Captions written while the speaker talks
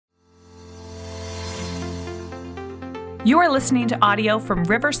You are listening to audio from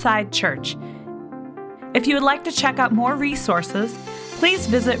Riverside Church. If you would like to check out more resources, please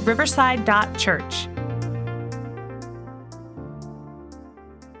visit riverside.church.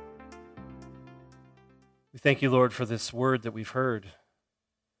 We thank you, Lord, for this word that we've heard.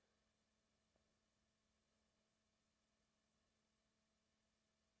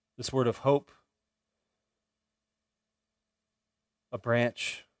 This word of hope, a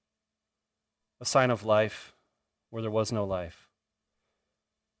branch, a sign of life where there was no life.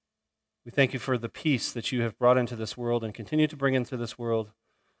 We thank you for the peace that you have brought into this world and continue to bring into this world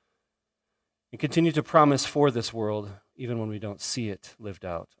and continue to promise for this world even when we don't see it lived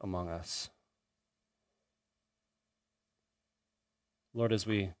out among us. Lord, as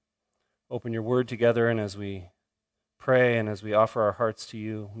we open your word together and as we pray and as we offer our hearts to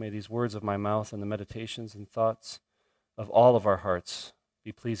you, may these words of my mouth and the meditations and thoughts of all of our hearts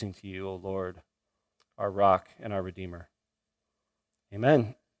be pleasing to you, O Lord, our rock and our Redeemer.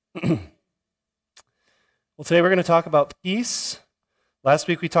 Amen. Well, today we're going to talk about peace. Last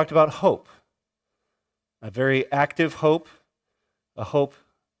week we talked about hope, a very active hope, a hope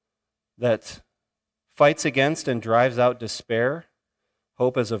that fights against and drives out despair,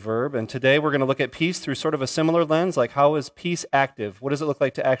 hope as a verb. And today we're going to look at peace through sort of a similar lens, like how is peace active? What does it look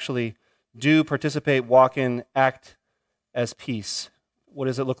like to actually do, participate, walk in, act as peace? What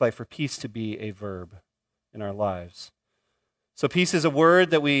does it look like for peace to be a verb in our lives? So peace is a word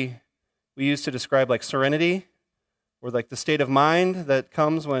that we use to describe like serenity, or like the state of mind that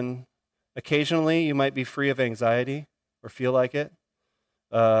comes when occasionally you might be free of anxiety or feel like it,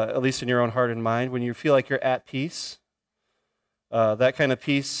 at least in your own heart and mind, when you feel like you're at peace. That kind of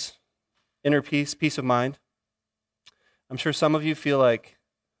peace, inner peace, peace of mind. I'm sure some of you feel like,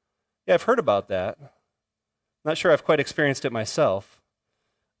 yeah, I've heard about that. Not sure I've quite experienced it myself.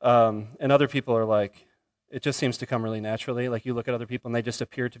 And other people are like, it just seems to come really naturally. Like you look at other people and they just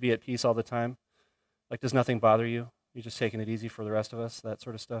appear to be at peace all the time. Like does nothing bother you? You're just taking it easy for the rest of us, that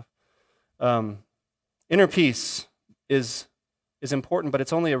sort of stuff. Inner peace is important, but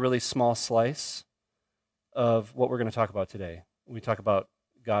it's only a really small slice of what we're going to talk about today. We talk about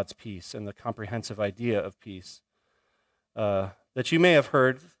God's peace and the comprehensive idea of peace that you may have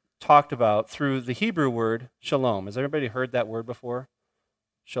heard talked about through the Hebrew word shalom. Has everybody heard that word before?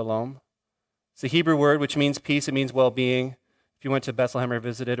 Shalom. It's the Hebrew word which means peace. It means well-being. If you went to Bethlehem or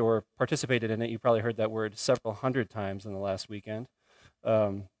visited or participated in it, you probably heard that word several hundred times in the last weekend.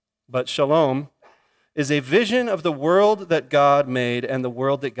 But shalom is a vision of the world that God made and the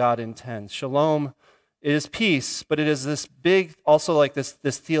world that God intends. Shalom is peace, but it is this big, also like this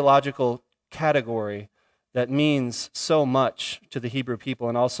theological category that means so much to the Hebrew people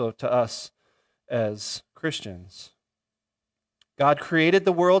and also to us as Christians. God created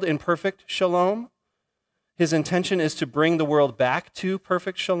the world in perfect shalom. His intention is to bring the world back to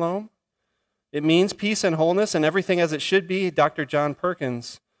perfect shalom. It means peace and wholeness and everything as it should be. Dr. John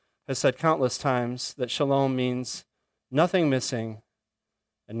Perkins has said countless times that shalom means nothing missing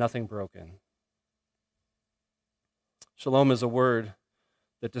and nothing broken. Shalom is a word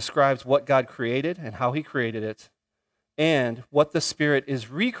that describes what God created and how he created it and what the Spirit is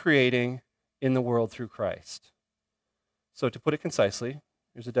recreating in the world through Christ. So to put it concisely,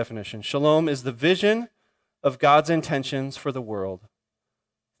 here's a definition. Shalom is the vision of God's intentions for the world.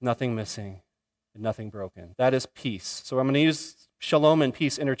 Nothing missing and nothing broken. That is peace. So I'm going to use shalom and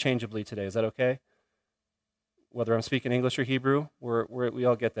peace interchangeably today. Is that okay? Whether I'm speaking English or Hebrew, we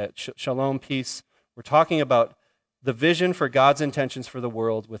all get that. Shalom, peace. We're talking about the vision for God's intentions for the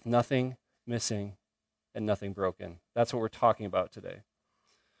world with nothing missing and nothing broken. That's what we're talking about today.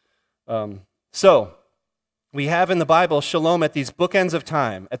 So we have in the Bible shalom at these bookends of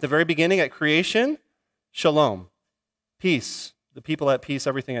time. At the very beginning, at creation, shalom, peace, the people at peace,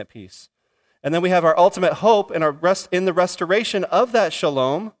 everything at peace. And then we have our ultimate hope and our rest in the restoration of that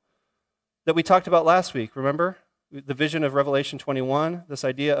shalom that we talked about last week, remember? The vision of Revelation 21, this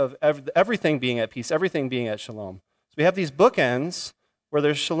idea of everything being at peace, everything being at shalom. So we have these bookends where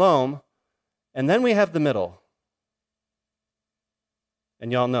there's shalom, and then we have the middle.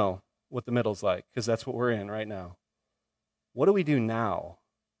 And y'all know what the middle's like, because that's what we're in right now. What do we do now?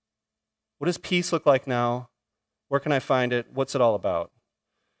 What does peace look like now? Where can I find it? What's it all about?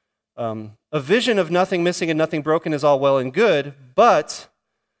 A vision of nothing missing and nothing broken is all well and good, but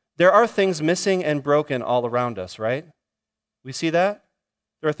there are things missing and broken all around us, right? We see that?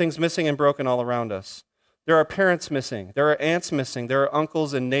 There are things missing and broken all around us. There are parents missing. There are aunts missing. There are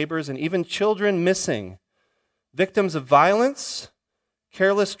uncles and neighbors and even children missing. Victims of violence,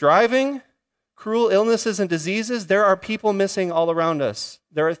 careless driving, cruel illnesses and diseases. There are people missing all around us.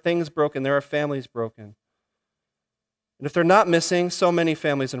 There are things broken. There are families broken. And if they're not missing, so many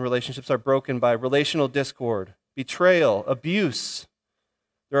families and relationships are broken by relational discord, betrayal, abuse.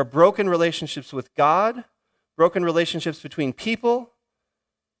 There are broken relationships with God, broken relationships between people,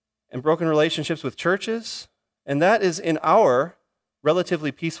 and broken relationships with churches. And that is in our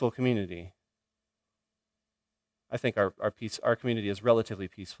relatively peaceful community. I think our community is relatively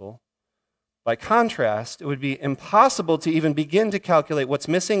peaceful. By contrast, it would be impossible to even begin to calculate what's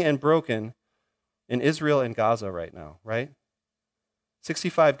missing and broken in Israel and Gaza right now, right?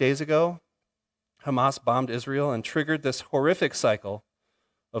 65 days ago, Hamas bombed Israel and triggered this horrific cycle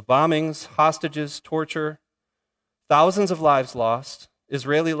of bombings, hostages, torture, thousands of lives lost,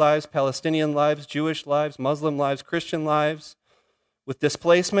 Israeli lives, Palestinian lives, Jewish lives, Muslim lives, Christian lives, with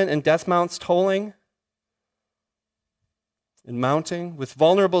displacement and death mounts tolling and mounting, with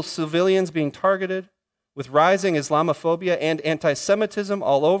vulnerable civilians being targeted, with rising Islamophobia and anti-Semitism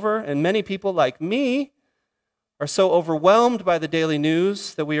all over, and many people like me are so overwhelmed by the daily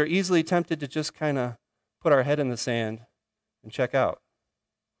news that we are easily tempted to just kind of put our head in the sand and check out.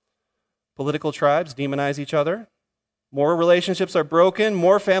 Political tribes demonize each other. More relationships are broken.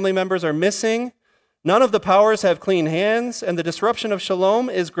 More family members are missing. None of the powers have clean hands, and the disruption of shalom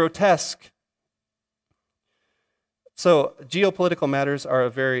is grotesque. So geopolitical matters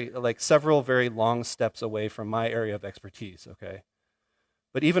are several very long steps away from my area of expertise, okay?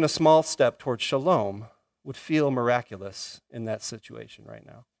 But even a small step towards shalom would feel miraculous in that situation right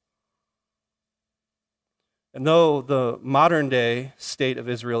now. And though the modern day state of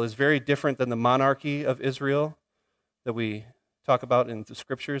Israel is very different than the monarchy of Israel that we talk about in the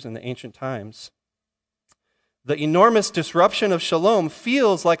scriptures in the ancient times, the enormous disruption of shalom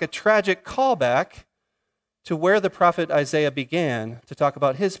feels like a tragic callback to where the prophet Isaiah began to talk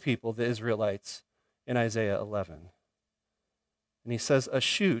about his people, the Israelites, in Isaiah 11. And he says, a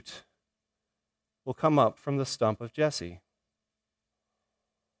shoot will come up from the stump of Jesse.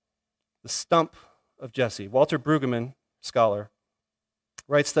 The stump of Jesse. Walter Brueggemann, scholar,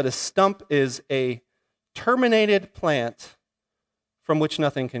 writes that a stump is a terminated plant from which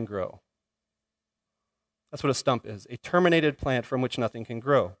nothing can grow. That's what a stump is, a terminated plant from which nothing can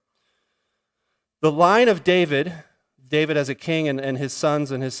grow. The line of David as a king and his sons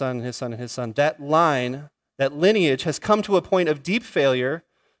and his son and his son and his son, that line, that lineage has come to a point of deep failure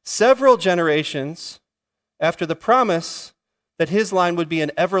several generations after the promise that his line would be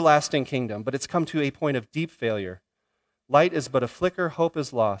an everlasting kingdom, but it's come to a point of deep failure. Light is but a flicker, hope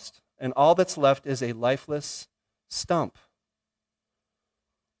is lost, and all that's left is a lifeless stump.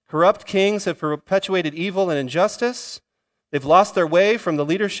 Corrupt kings have perpetuated evil and injustice. They've lost their way from the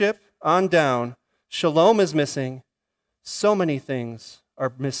leadership on down. Shalom is missing. So many things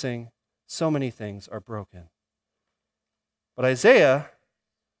are missing. So many things are broken. But Isaiah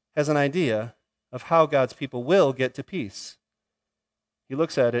has an idea of how God's people will get to peace. He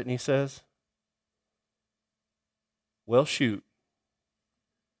looks at it and he says, well, shoot.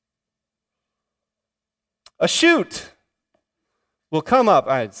 A shoot will come up.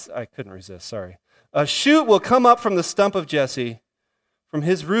 I couldn't resist, sorry. A shoot will come up from the stump of Jesse. From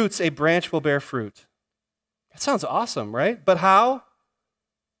his roots, a branch will bear fruit. That sounds awesome, right? But how?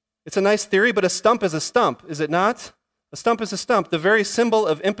 It's a nice theory, but a stump is a stump, is it not? A stump is a stump, the very symbol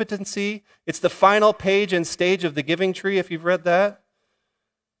of impotency. It's the final page and stage of the giving tree, if you've read that.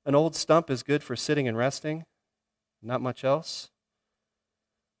 An old stump is good for sitting and resting, not much else.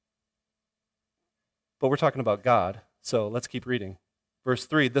 But we're talking about God, so let's keep reading. Verse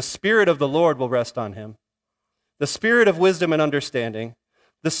 3, the Spirit of the Lord will rest on him, the Spirit of wisdom and understanding,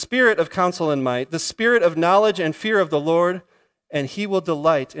 the Spirit of counsel and might, the Spirit of knowledge and fear of the Lord, and he will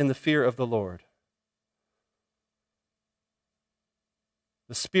delight in the fear of the Lord.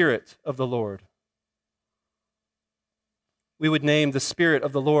 The Spirit of the Lord. We would name the Spirit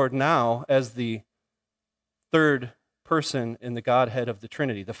of the Lord now as the third person in the Godhead of the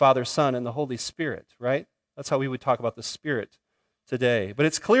Trinity, the Father, Son, and the Holy Spirit, right? That's how we would talk about the Spirit today. But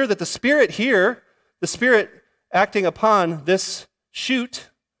it's clear that the Spirit here, the Spirit acting upon this shoot,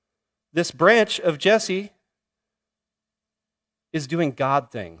 this branch of Jesse, is doing God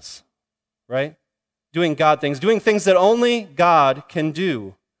things, right? Doing God things, doing things that only God can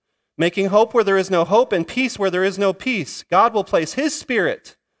do. Making hope where there is no hope and peace where there is no peace. God will place his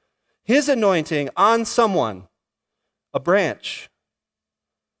Spirit, his anointing on someone, a branch,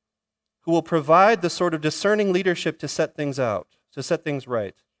 who will provide the sort of discerning leadership to set things out, to set things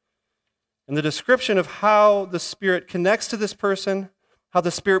right. And the description of how the Spirit connects to this person, how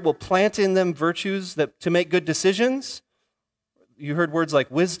the Spirit will plant in them virtues to make good decisions. You heard words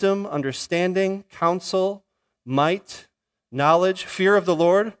like wisdom, understanding, counsel, might, knowledge, fear of the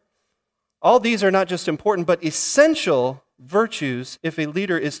Lord. All these are not just important, but essential virtues if a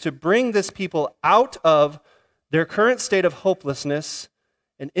leader is to bring this people out of their current state of hopelessness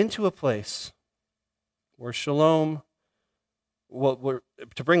and into a place where shalom,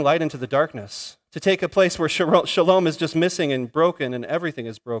 to bring light into the darkness, to take a place where shalom is just missing and broken and everything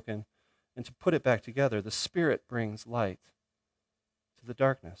is broken, and to put it back together. The Spirit brings light to the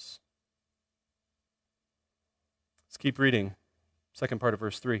darkness. Let's keep reading. Second part of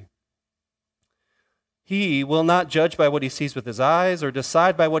verse 3. He will not judge by what he sees with his eyes or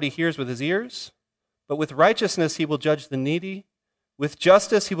decide by what he hears with his ears, but with righteousness he will judge the needy. With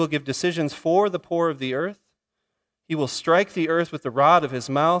justice he will give decisions for the poor of the earth. He will strike the earth with the rod of his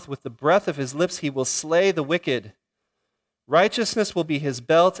mouth. With the breath of his lips he will slay the wicked. Righteousness will be his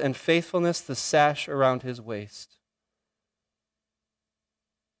belt, and faithfulness the sash around his waist.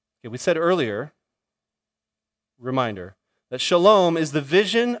 Okay, we said earlier, reminder, that shalom is the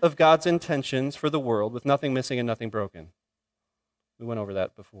vision of God's intentions for the world with nothing missing and nothing broken. We went over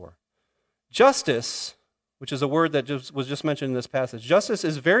that before. Justice, which is a word that was just mentioned in this passage, justice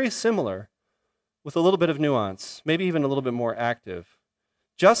is very similar with a little bit of nuance, maybe even a little bit more active.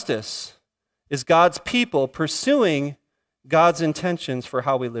 Justice is God's people pursuing God's intentions for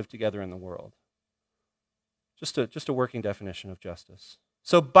how we live together in the world. Just a working definition of justice.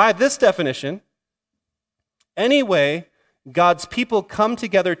 So by this definition, any way God's people come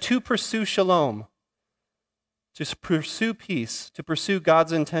together to pursue shalom, to pursue peace, to pursue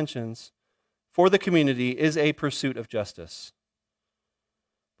God's intentions for the community is a pursuit of justice.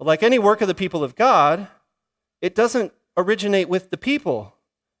 But like any work of the people of God, it doesn't originate with the people.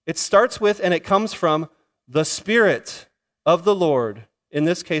 It starts with and it comes from the Spirit of the Lord. In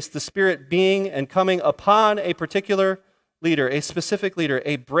this case, the Spirit being and coming upon a particular leader, a specific leader,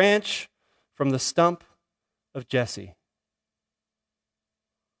 a branch from the stump of Jesse.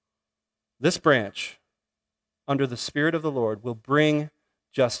 This branch, under the Spirit of the Lord, will bring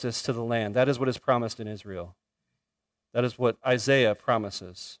justice to the land. That is what is promised in Israel. That is what Isaiah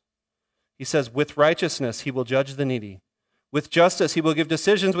promises. He says, with righteousness he will judge the needy. With justice he will give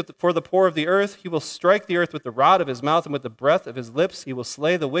decisions for the poor of the earth. He will strike the earth with the rod of his mouth, and with the breath of his lips he will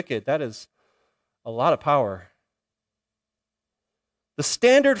slay the wicked. That is a lot of power. The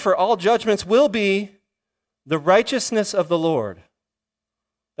standard for all judgments will be the righteousness of the Lord.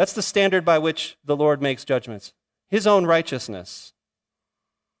 That's the standard by which the Lord makes judgments. His own righteousness.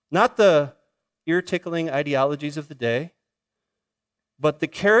 Not the ear-tickling ideologies of the day, but the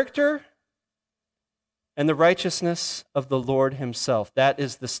character and the righteousness of the Lord himself. That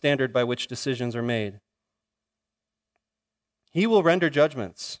is the standard by which decisions are made. He will render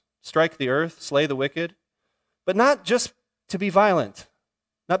judgments, strike the earth, slay the wicked, but not just to be violent,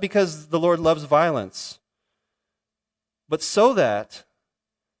 not because the Lord loves violence, but so that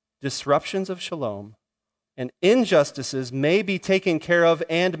disruptions of shalom and injustices may be taken care of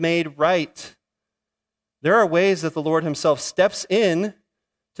and made right. There are ways that the Lord himself steps in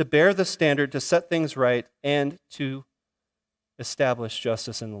to bear the standard, to set things right, and to establish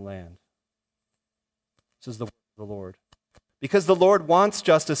justice in the land. This is the word of the Lord. Because the Lord wants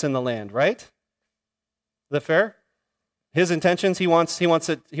justice in the land, right? Is that fair? His intentions, he wants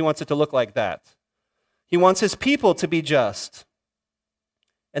it to look like that. He wants his people to be just.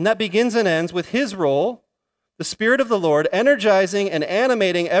 And that begins and ends with his role, the Spirit of the Lord, energizing and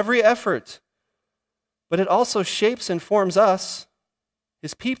animating every effort. But it also shapes and forms us,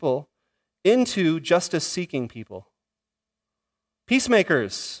 his people, into justice-seeking people.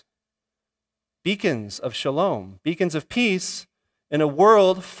 Peacemakers, beacons of shalom, beacons of peace in a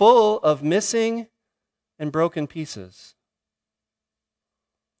world full of missing and broken pieces.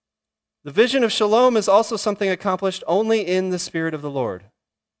 The vision of shalom is also something accomplished only in the Spirit of the Lord.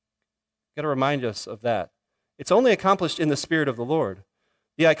 Got to remind us of that. It's only accomplished in the Spirit of the Lord.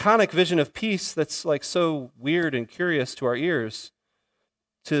 The iconic vision of peace that's like so weird and curious to our ears,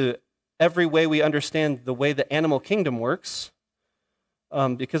 to every way we understand the way the animal kingdom works,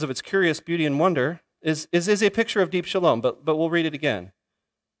 because of its curious beauty and wonder, is a picture of deep shalom. But we'll read it again.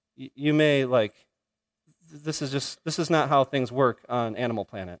 You may this is not how things work on Animal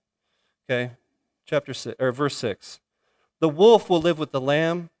Planet. Okay, verse 6. The wolf will live with the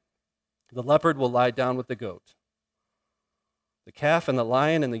lamb. The leopard will lie down with the goat. The calf and the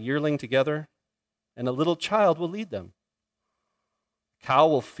lion and the yearling together, and a little child will lead them. The cow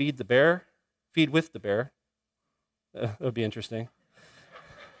will feed with the bear. That would be interesting.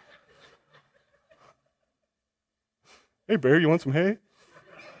 Hey, bear, you want some hay?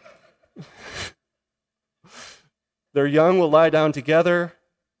 Their young will lie down together.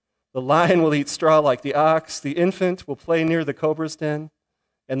 The lion will eat straw like the ox. The infant will play near the cobra's den.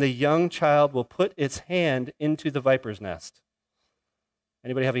 and the young child will put its hand into the viper's nest.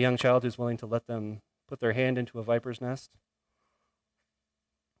 Anybody have a young child who's willing to let them put their hand into a viper's nest?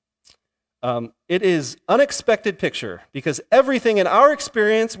 It is unexpected picture because everything in our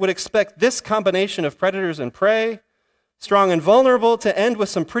experience would expect this combination of predators and prey, strong and vulnerable, to end with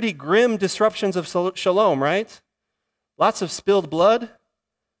some pretty grim disruptions of shalom, right? Lots of spilled blood,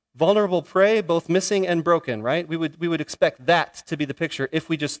 vulnerable prey, both missing and broken, right? We would expect that to be the picture if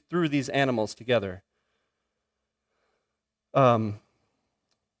we just threw these animals together. Walter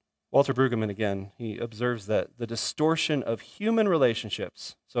Brueggemann again, he observes that the distortion of human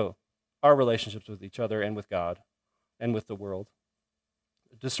relationships, so our relationships with each other and with God and with the world,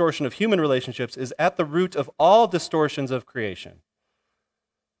 the distortion of human relationships is at the root of all distortions of creation.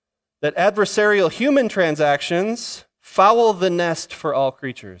 That adversarial human transactions foul the nest for all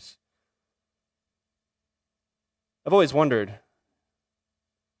creatures. I've always wondered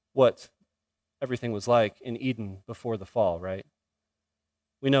what everything was like in Eden before the fall, right?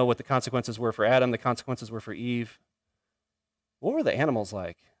 We know what the consequences were for Adam, the consequences were for Eve. What were the animals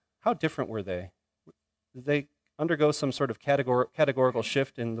like? How different were they? Did they undergo some sort of categorical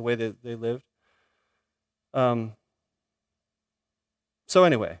shift in the way that they lived? So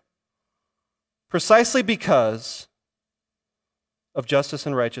anyway, precisely because of justice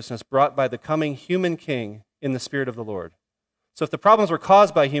and righteousness brought by the coming human king in the Spirit of the Lord. So if the problems were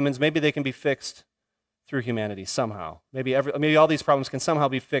caused by humans, maybe they can be fixed through humanity somehow. Maybe all these problems can somehow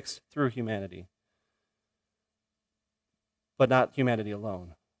be fixed through humanity. But not humanity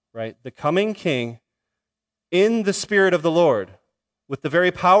alone, right? The coming king in the Spirit of the Lord, with the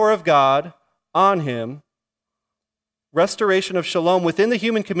very power of God on him, restoration of shalom within the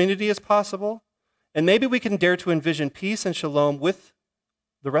human community is possible. And maybe we can dare to envision peace and shalom with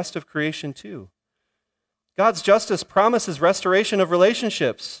the rest of creation too. God's justice promises restoration of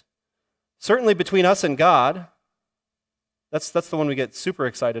relationships, certainly between us and God. That's the one we get super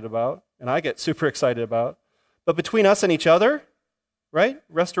excited about, and I get super excited about. But between us and each other, right?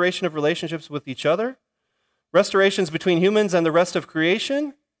 Restoration of relationships with each other. Restorations between humans and the rest of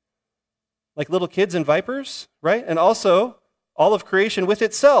creation, like little kids and vipers, right? And also all of creation with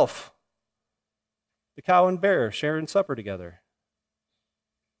itself. The cow and bear sharing supper together.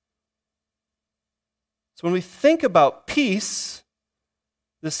 So when we think about peace,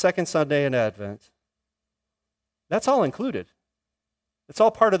 this second Sunday in Advent, that's all included. It's all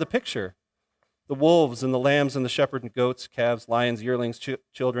part of the picture. The wolves and the lambs and the shepherd and goats, calves, lions, yearlings,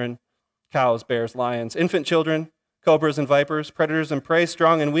 children, cows, bears, lions, infant children, cobras and vipers, predators and prey,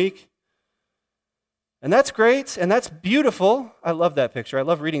 strong and weak. And that's great, and that's beautiful. I love that picture. I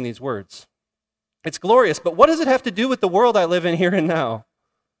love reading these words. It's glorious, but what does it have to do with the world I live in here and now?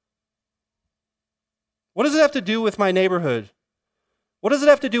 What does it have to do with my neighborhood? What does it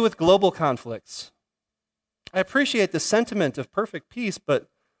have to do with global conflicts? I appreciate the sentiment of perfect peace, but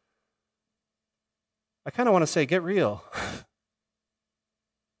I kind of want to say, get real.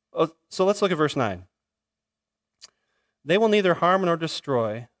 So let's look at verse 9. They will neither harm nor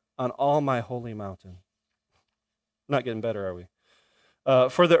destroy on all my holy mountain. Not getting better, are we?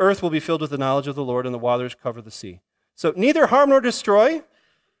 For the earth will be filled with the knowledge of the Lord, and the waters cover the sea. So neither harm nor destroy.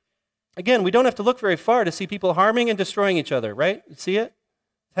 Again, we don't have to look very far to see people harming and destroying each other, right? You see it?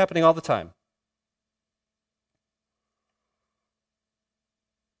 It's happening all the time.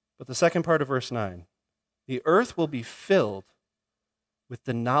 But the second part of verse 9, the earth will be filled with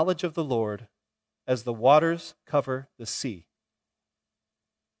the knowledge of the Lord as the waters cover the sea.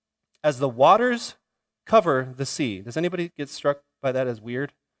 As the waters cover the sea. Does anybody get struck by that as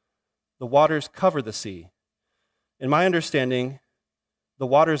weird? The waters cover the sea. In my understanding, the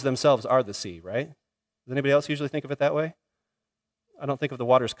waters themselves are the sea, right? Does anybody else usually think of it that way? I don't think of the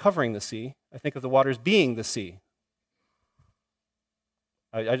waters covering the sea. I think of the waters being the sea.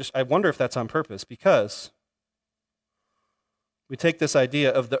 I wonder if that's on purpose, because we take this idea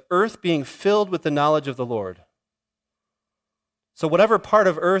of the earth being filled with the knowledge of the Lord. So whatever part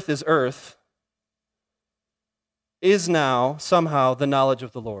of earth is now somehow the knowledge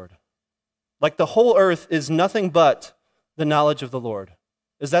of the Lord. Like the whole earth is nothing but the knowledge of the Lord.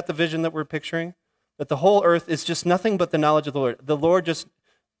 Is that the vision that we're picturing? That the whole earth is just nothing but the knowledge of the Lord. The Lord just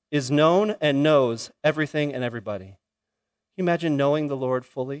is known and knows everything and everybody. Can you imagine knowing the Lord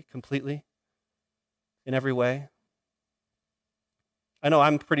fully, completely, in every way? I know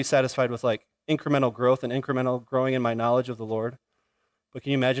I'm pretty satisfied with like incremental growth and incremental growing in my knowledge of the Lord. But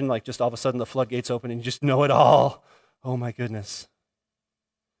can you imagine like just all of a sudden the floodgates open and you just know it all? Oh my goodness.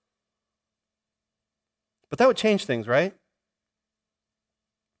 But that would change things, right?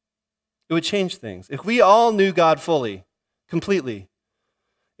 It would change things. If we all knew God fully, completely,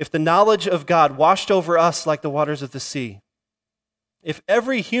 if the knowledge of God washed over us like the waters of the sea, if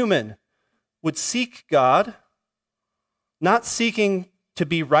every human would seek God, not seeking to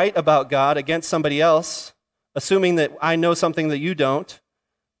be right about God against somebody else, assuming that I know something that you don't,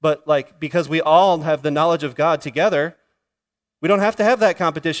 but because we all have the knowledge of God together, we don't have to have that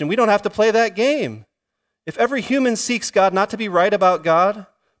competition. We don't have to play that game. If every human seeks God not to be right about God,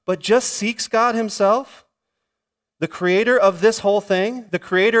 but just seeks God himself, the creator of this whole thing, the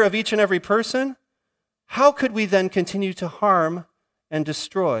creator of each and every person, how could we then continue to harm and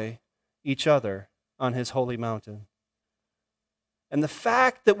destroy each other on his holy mountain? And the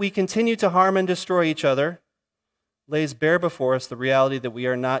fact that we continue to harm and destroy each other lays bare before us the reality that we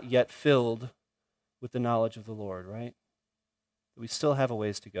are not yet filled with the knowledge of the Lord, right? We still have a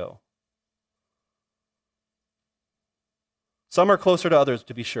ways to go. Some are closer to others,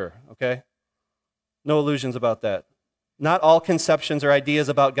 to be sure, okay? No illusions about that. Not all conceptions or ideas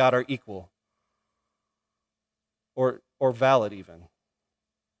about God are equal or valid even.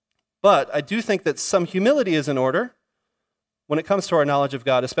 But I do think that some humility is in order when it comes to our knowledge of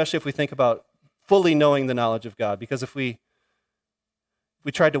God, especially if we think about fully knowing the knowledge of God, because if we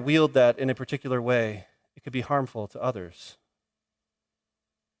tried to wield that in a particular way, it could be harmful to others.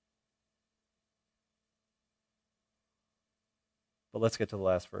 But let's get to the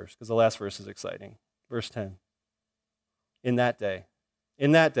last verse, because the last verse is exciting. Verse 10. In that day,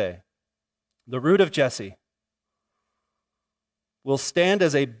 the root of Jesse will stand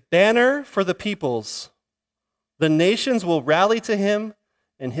as a banner for the peoples. The nations will rally to him,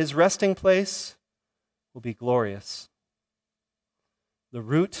 and his resting place will be glorious. The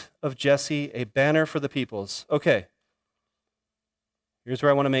root of Jesse, a banner for the peoples. Okay, here's where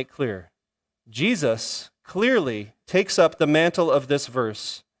I want to make clear. Jesus clearly takes up the mantle of this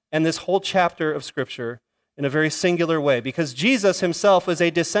verse and this whole chapter of Scripture in a very singular way, because Jesus himself is a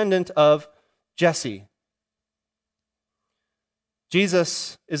descendant of Jesse.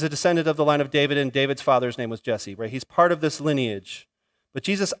 Jesus is a descendant of the line of David, and David's father's name was Jesse, right? He's part of this lineage. But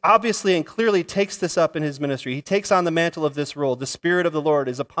Jesus obviously and clearly takes this up in his ministry. He takes on the mantle of this role. The Spirit of the Lord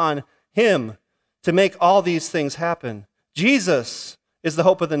is upon him to make all these things happen. Jesus is the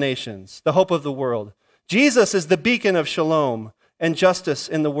hope of the nations, the hope of the world. Jesus is the beacon of shalom and justice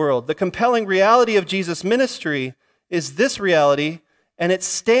in the world. The compelling reality of Jesus' ministry is this reality, and it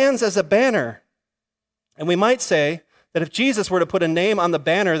stands as a banner. And we might say that if Jesus were to put a name on the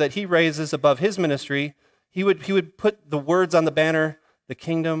banner that he raises above his ministry, he would put the words on the banner, the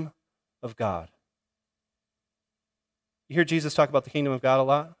kingdom of God. You hear Jesus talk about the kingdom of God a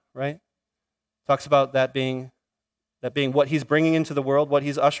lot, right? Talks about that being what he's bringing into the world, what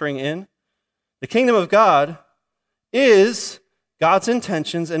he's ushering in. The kingdom of God is God's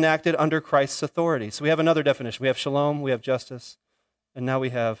intentions enacted under Christ's authority. So we have another definition. We have shalom, we have justice, and now we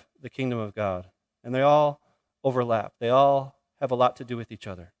have the kingdom of God. And they all overlap. They all have a lot to do with each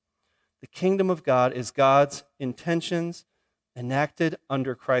other. The kingdom of God is God's intentions enacted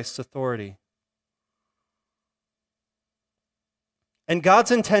under Christ's authority. And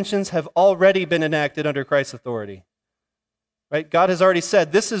God's intentions have already been enacted under Christ's authority. Right? God has already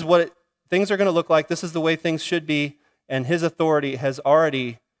said, this is what things are going to look like, this is the way things should be, and his authority has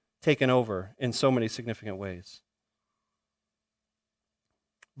already taken over in so many significant ways.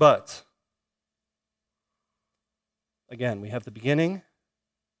 But, again, we have the beginning,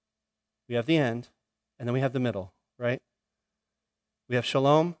 we have the end, and then we have the middle, right? We have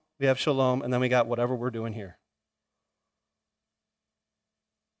shalom, and then we got whatever we're doing here.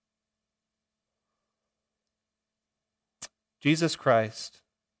 Jesus Christ,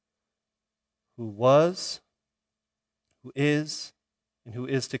 who was, who is, and who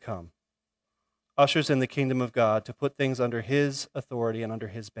is to come, ushers in the kingdom of God to put things under his authority and under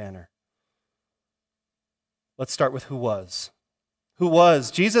his banner. Let's start with who was. Who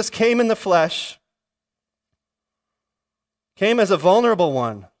was? Jesus came in the flesh, came as a vulnerable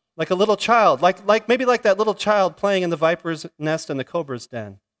one, like a little child, maybe like that little child playing in the viper's nest and the cobra's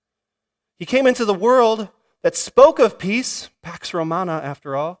den. He came into the world that spoke of peace, Pax Romana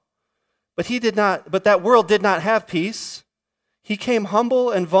after all, but that world did not have peace. He came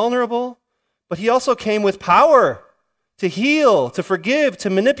humble and vulnerable, but he also came with power to heal, to forgive, to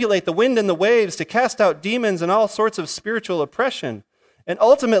manipulate the wind and the waves, to cast out demons and all sorts of spiritual oppression. And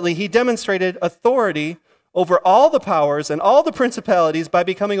ultimately, he demonstrated authority over all the powers and all the principalities by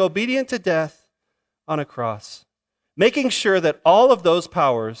becoming obedient to death on a cross, making sure that all of those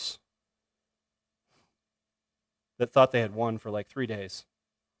powers that thought they had won for like 3 days.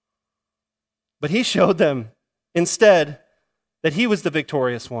 But he showed them instead that he was the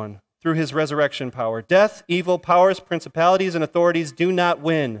victorious one, through his resurrection power. Death, evil, powers, principalities, and authorities do not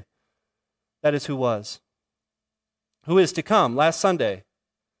win. That is who was. Who is to come? Last Sunday,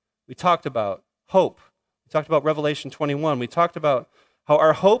 we talked about hope. We talked about Revelation 21. We talked about how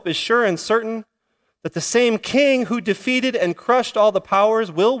our hope is sure and certain that the same king who defeated and crushed all the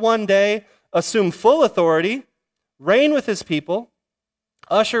powers will one day assume full authority, reign with his people,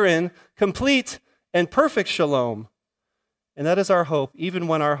 usher in complete and perfect shalom. And that is our hope, even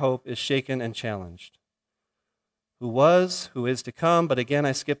when our hope is shaken and challenged. Who was, who is to come, but again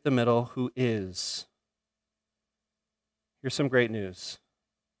I skipped the middle, who is. Here's some great news.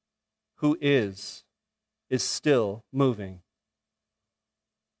 Who is still moving.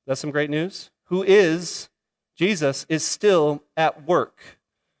 That's some great news. Who is, Jesus, is still at work.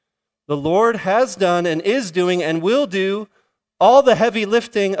 The Lord has done and is doing and will do all the heavy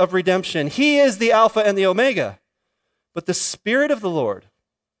lifting of redemption. He is the Alpha and the Omega. But the Spirit of the Lord,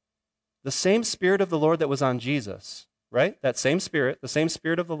 the same Spirit of the Lord that was on Jesus, right? That same Spirit, the same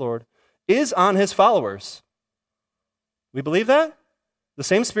Spirit of the Lord, is on his followers. We believe that? The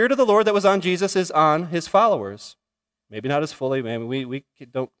same Spirit of the Lord that was on Jesus is on his followers. Maybe not as fully. Maybe we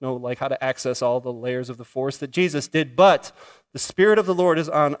don't know how to access all the layers of the force that Jesus did, but the Spirit of the Lord is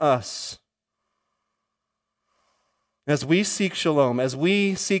on us. As we seek shalom, as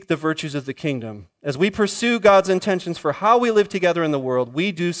we seek the virtues of the kingdom, as we pursue God's intentions for how we live together in the world,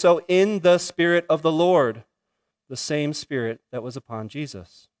 we do so in the Spirit of the Lord, the same Spirit that was upon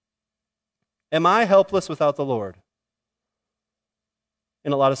Jesus. Am I helpless without the Lord?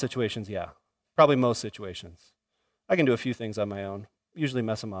 In a lot of situations, yeah. Probably most situations. I can do a few things on my own, usually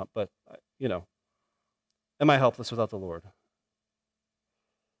mess them up, but, am I helpless without the Lord?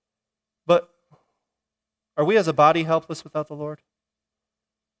 But are we as a body helpless without the Lord?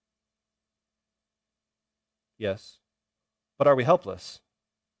 Yes. But are we helpless?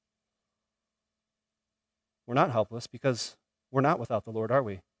 We're not helpless because we're not without the Lord, are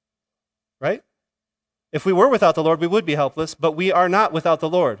we? Right? If we were without the Lord, we would be helpless, but we are not without the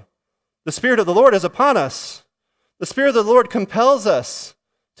Lord. The Spirit of the Lord is upon us. The Spirit of the Lord compels us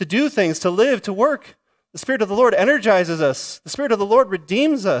to do things, to live, to work. The Spirit of the Lord energizes us. The Spirit of the Lord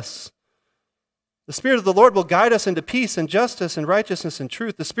redeems us. The Spirit of the Lord will guide us into peace and justice and righteousness and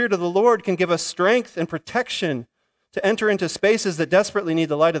truth. The Spirit of the Lord can give us strength and protection to enter into spaces that desperately need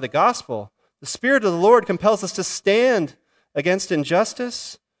the light of the gospel. The Spirit of the Lord compels us to stand against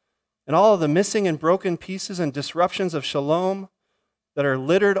injustice and all of the missing and broken pieces and disruptions of shalom that are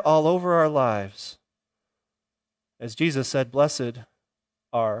littered all over our lives. As Jesus said, blessed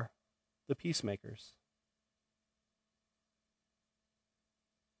are the peacemakers.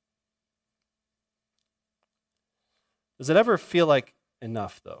 Does it ever feel like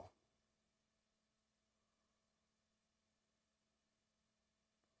enough, though?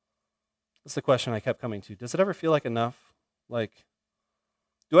 That's the question I kept coming to. Does it ever feel like enough?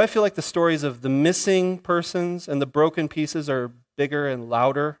 Do I feel like the stories of the missing persons and the broken pieces are bigger and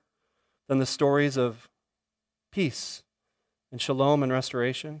louder than the stories of peace and shalom and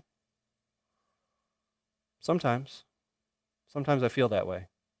restoration? Sometimes. Sometimes I feel that way.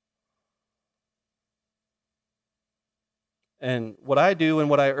 And what I do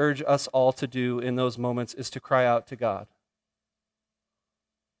and what I urge us all to do in those moments is to cry out to God.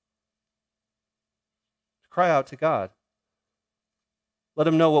 To cry out to God. Let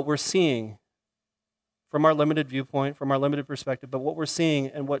Him know what we're seeing from our limited viewpoint, from our limited perspective, but what we're seeing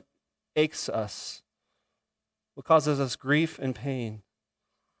and what aches us, what causes us grief and pain,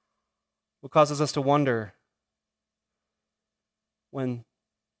 what causes us to wonder when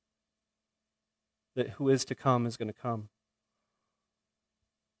that who is to come is going to come.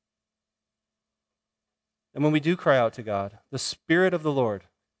 And when we do cry out to God, the Spirit of the Lord,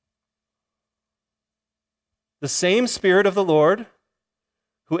 the same Spirit of the Lord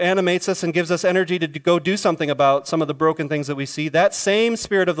who animates us and gives us energy to go do something about some of the broken things that we see, that same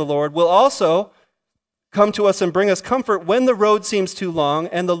Spirit of the Lord will also come to us and bring us comfort when the road seems too long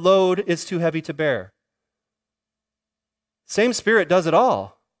and the load is too heavy to bear. Same Spirit does it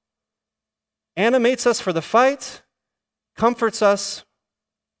all. Animates us for the fight, comforts us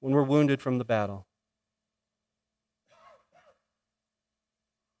when we're wounded from the battle.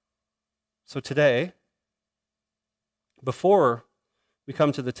 So today, before we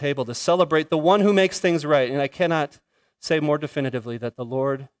come to the table to celebrate the one who makes things right, and I cannot say more definitively that the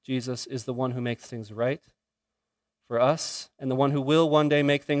Lord Jesus is the one who makes things right for us and the one who will one day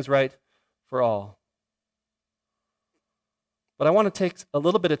make things right for all. But I want to take a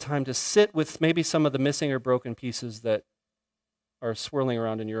little bit of time to sit with maybe some of the missing or broken pieces that are swirling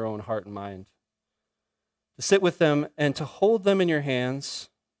around in your own heart and mind. To sit with them and to hold them in your hands,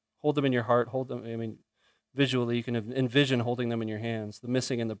 Hold them in your heart. Hold them, visually, you can envision holding them in your hands, the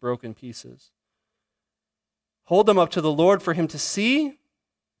missing and the broken pieces. Hold them up to the Lord for him to see,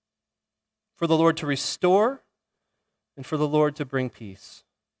 for the Lord to restore, and for the Lord to bring peace.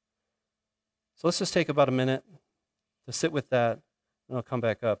 So let's just take about a minute to sit with that, and I'll come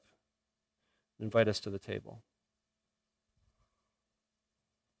back up and invite us to the table.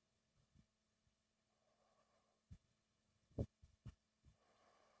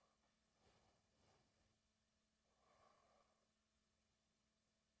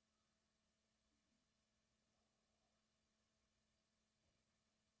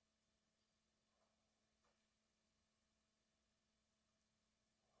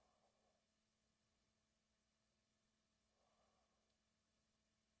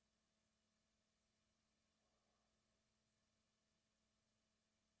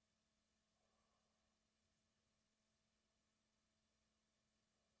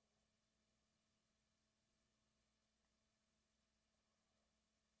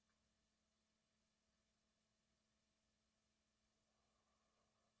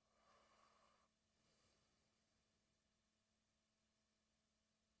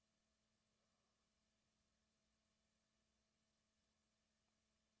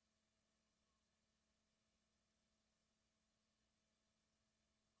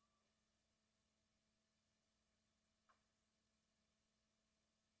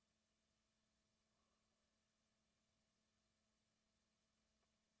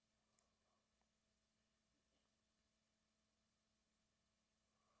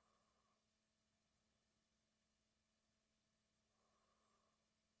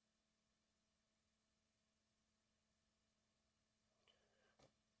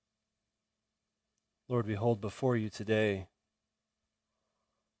 Lord, we hold before you today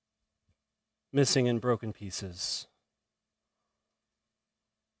missing and broken pieces.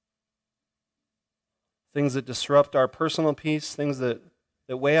 Things that disrupt our personal peace, things that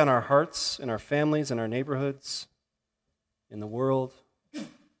weigh on our hearts, in our families, in our neighborhoods, in the world.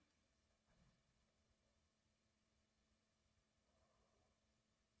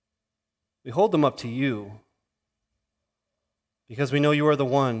 We hold them up to you because we know you are the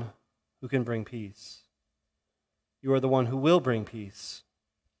one who can bring peace. You are the one who will bring peace.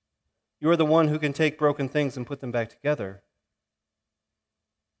 You are the one who can take broken things and put them back together.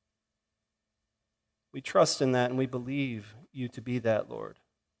 We trust in that and we believe you to be that, Lord.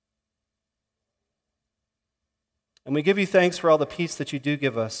 And we give you thanks for all the peace that you do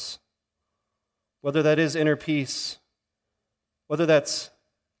give us, whether that is inner peace, whether that's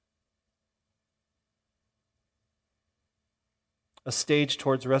a stage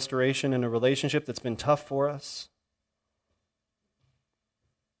towards restoration in a relationship that's been tough for us.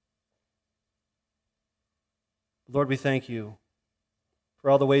 Lord, we thank you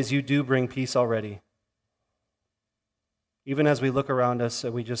for all the ways you do bring peace already. Even as we look around us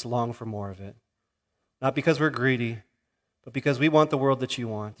and we just long for more of it. Not because we're greedy, but because we want the world that you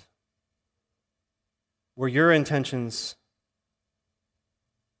want. Where your intentions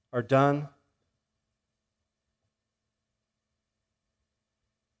are done.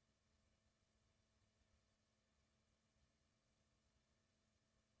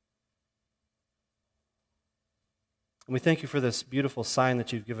 And we thank you for this beautiful sign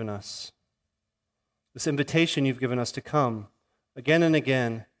that you've given us, this invitation you've given us to come again and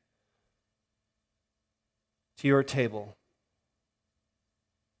again to your table.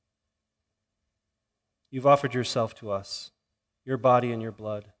 You've offered yourself to us, your body and your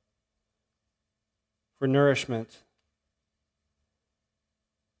blood, for nourishment,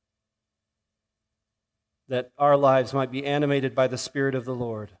 that our lives might be animated by the Spirit of the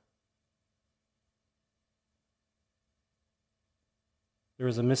Lord. There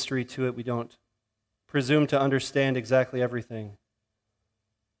is a mystery to it. We don't presume to understand exactly everything.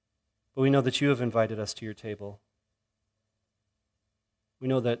 But we know that you have invited us to your table. We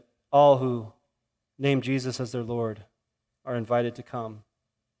know that all who name Jesus as their Lord are invited to come.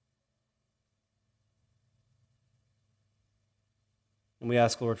 And we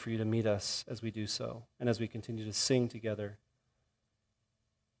ask, Lord, for you to meet us as we do so and as we continue to sing together.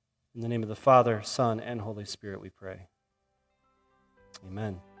 In the name of the Father, Son, and Holy Spirit we pray.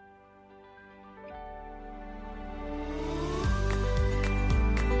 Amen.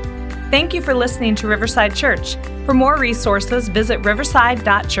 Thank you for listening to Riverside Church. For more resources, visit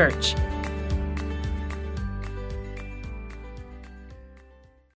riverside.church.